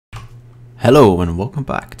Hello and welcome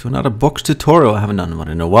back to another box tutorial. I haven't done one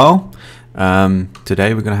in a while.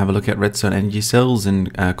 Today we're going to have a look at redstone energy cells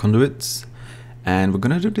and conduits, and we're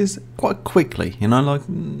going to do this quite quickly. You know, like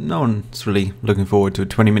no one's really looking forward to a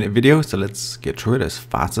 20-minute video, so let's get through it as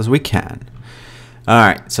fast as we can.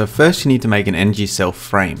 Alright, so first you need to make an energy cell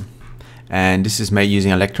frame, and this is made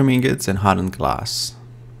using electrum ingots and hardened glass.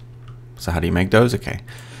 So how do you make those? Okay,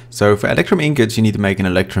 so for electrum ingots you need to make an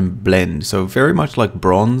electrum blend, so very much like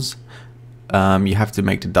bronze. You have to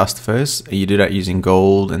make the dust first. You do that using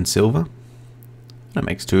gold and silver. That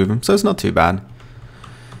makes two of them, so it's not too bad.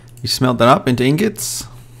 You smelt that up into ingots,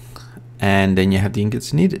 and then you have the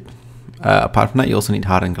ingots needed. Apart from that, you also need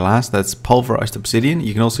hardened glass. That's pulverized obsidian.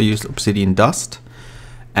 You can also use obsidian dust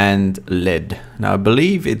and lead. Now I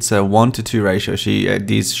believe it's a 1:2 ratio, so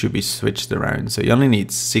these should be switched around. So you only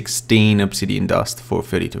need 16 obsidian dust for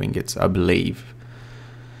 32 ingots, I believe.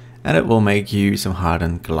 And it will make you some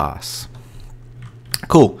hardened glass.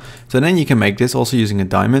 Cool. So then you can make this also using a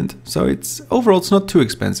diamond. So it's overall it's not too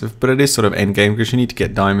expensive, but it is sort of end game because you need to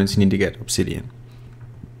get diamonds, you need to get obsidian.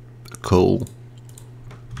 Cool.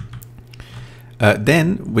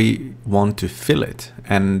 Then we want to fill it,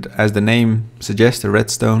 and as the name suggests, a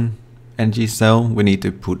redstone energy cell, we need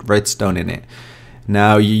to put redstone in it.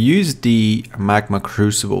 Now you use the magma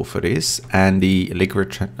crucible for this and the liquid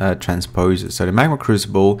transposer. So the magma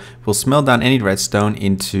crucible will smelt down any redstone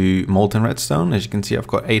into molten redstone. As you can see, I've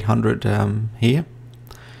got 800 here.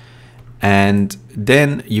 And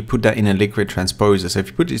then you put that in a liquid transposer. So if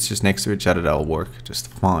you put this just next to each other, that'll work just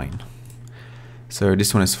fine. So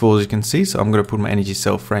this one is full, as you can see. So I'm going to put my energy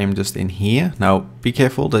cell frame just in here. Now be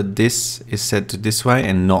careful that this is set to this way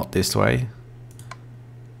and not this way.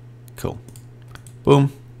 Cool.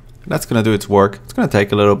 Boom. That's going to do its work. It's going to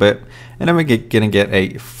take a little bit, and then we're going to get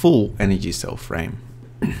a full energy cell frame.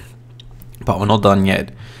 But we're not done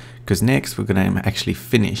yet, because next we're going to actually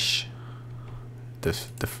finish the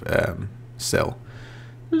cell.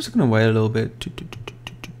 I'm just going to wait a little bit.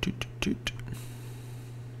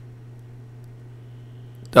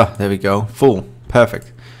 Oh, there we go. Full.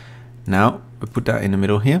 Perfect. Now we put that in the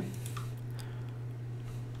middle here.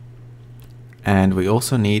 And we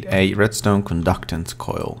also need a redstone conductance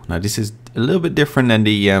coil. Now this is a little bit different than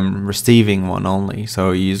the receiving one only.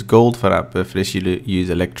 So you use gold for that, but for this you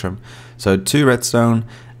use electrum. So 2 redstone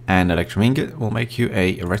and electrum ingot will make you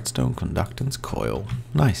a redstone conductance coil.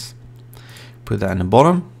 Nice. Put that in the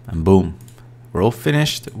bottom and boom. We're all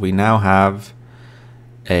finished. We now have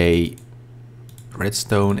a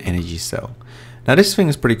redstone energy cell. Now this thing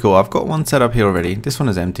is pretty cool. I've got one set up here already. This one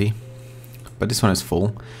is empty, but this one is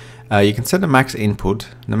full. You can set the max input,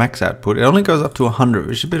 the max output. It only goes up to 100,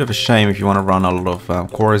 which is a bit of a shame if you want to run a lot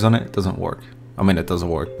of cores on it. It doesn't work. I mean, it doesn't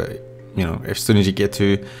work, but you know, as soon as you get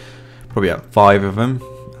to probably 5 of them,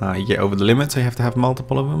 you get over the limit, so you have to have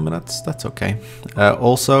multiple of them. But that's okay.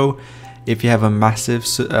 Also, if you have a massive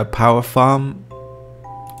power farm,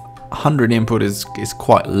 100 input is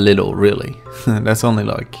quite little, really. That's only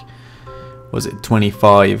like, was it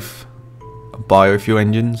 25 biofuel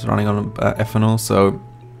engines running on ethanol? So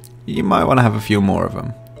you might want to have a few more of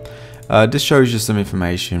them. This shows you some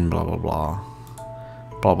information, blah blah blah,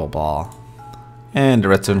 blah blah blah, and the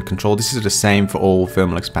redstone control. This is the same for all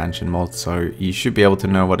thermal expansion mods, so you should be able to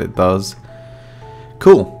know what it does.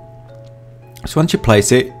 Cool. So once you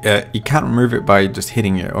place it, you can't remove it by just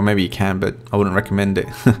hitting it, or maybe you can, but I wouldn't recommend it.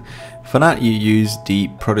 For that, you use the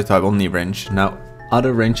prototype Omni wrench. Now,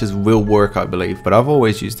 other wrenches will work, I believe, but I've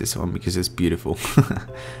always used this one because it's beautiful.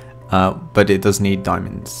 But it does need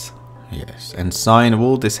diamonds. Yes, and cyan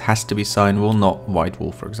wool. This has to be cyan wool, not white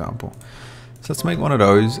wool, for example. So let's make one of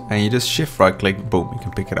those, and you just shift right click, boom, you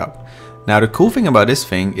can pick it up. Now the cool thing about this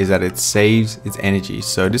thing is that it saves its energy.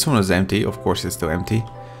 So this one is empty, of course it's still empty.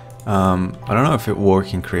 I don't know if it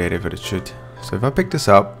works in creative, but it should. So if I pick this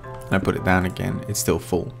up and I put it down again, it's still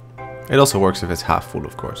full. It also works if it's half full,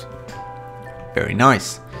 of course. Very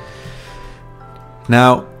nice.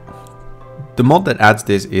 Now the mod that adds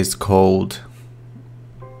this is called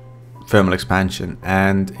thermal expansion,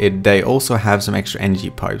 and they also have some extra energy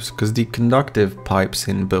pipes, because the conductive pipes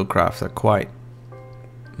in Buildcraft are quite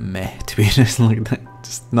meh, to be honest. Like that,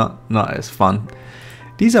 just not as fun.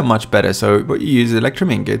 These are much better. So what you use is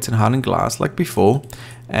electrum ingots and hardened glass like before,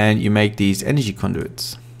 and you make these energy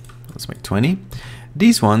conduits. Let's make 20.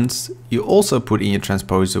 These ones you also put in your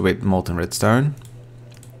transposer with molten redstone,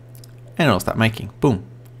 and it'll start making, boom,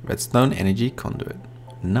 redstone energy conduit.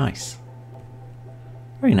 Nice.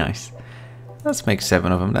 Very nice. Let's make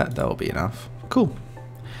 7 of them. That'll be enough. Cool.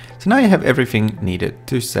 So now you have everything needed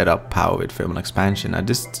to set up power with thermal expansion. Now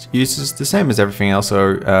this uses the same as everything else.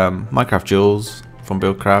 So Minecraft Joules from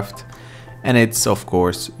Buildcraft, and it's of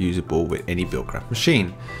course usable with any Buildcraft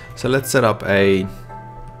machine. So let's set up a,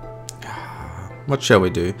 what shall we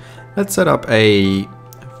do? Let's set up a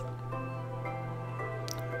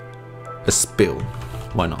spill.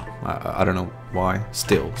 Why not? I don't know why.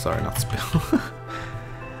 Still, sorry, not spill.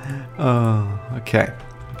 Oh, okay.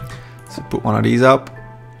 So put one of these up.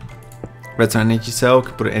 Redstone energy cell,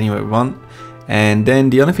 can put it anywhere we want. And then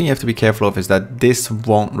the only thing you have to be careful of is that this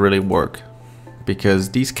won't really work,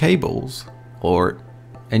 because these cables or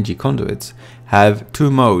energy conduits have two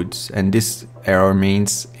modes, and this error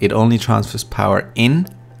means it only transfers power in,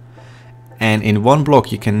 and in one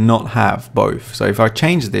block you cannot have both. So if I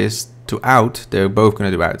change this to out, they're both going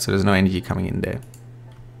to do out, so there's no energy coming in there,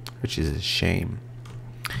 which is a shame.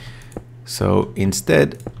 So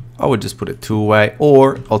instead I would just put it two-way,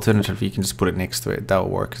 or alternatively you can just put it next to it. That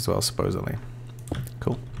will work as well, supposedly.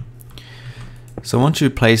 Cool. So once you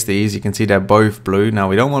place these, you can see they're both blue. Now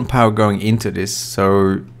we don't want power going into this,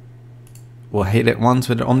 so we'll hit it once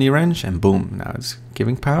with the Omni wrench and boom, now it's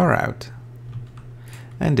giving power out.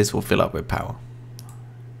 And this will fill up with power.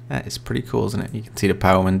 That is pretty cool, isn't it? You can see the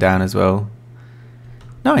power went down as well.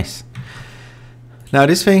 Nice. Now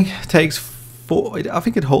this thing takes I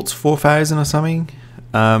think it holds 4,000 or something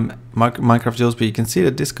Minecraft joules, but you can see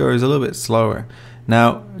that this goes a little bit slower.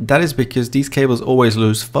 Now that is because these cables always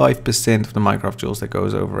lose 5% of the Minecraft joules that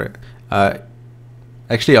goes over it.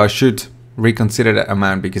 Actually, I should reconsider that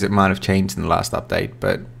amount because it might have changed in the last update,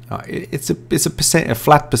 but it's a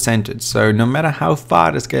flat percentage. So no matter how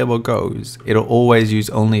far this cable goes, it'll always use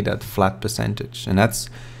only that flat percentage, and that's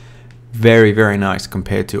very, very nice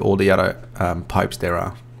compared to all the other pipes there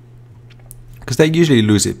are, because they usually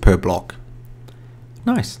lose it per block.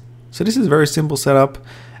 Nice. So this is a very simple setup,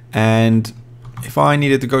 and if I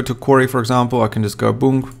needed to go to a quarry, for example, I can just go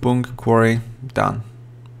boom, boom, quarry, done.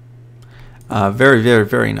 Very, very,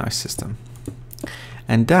 very nice system.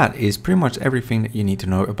 And that is pretty much everything that you need to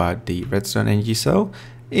know about the Redstone energy cell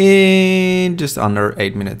in just under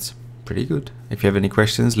 8 minutes. Pretty good. If you have any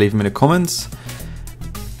questions, leave them in the comments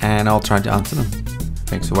and I'll try to answer them.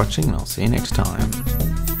 Thanks for watching, and I'll see you next time.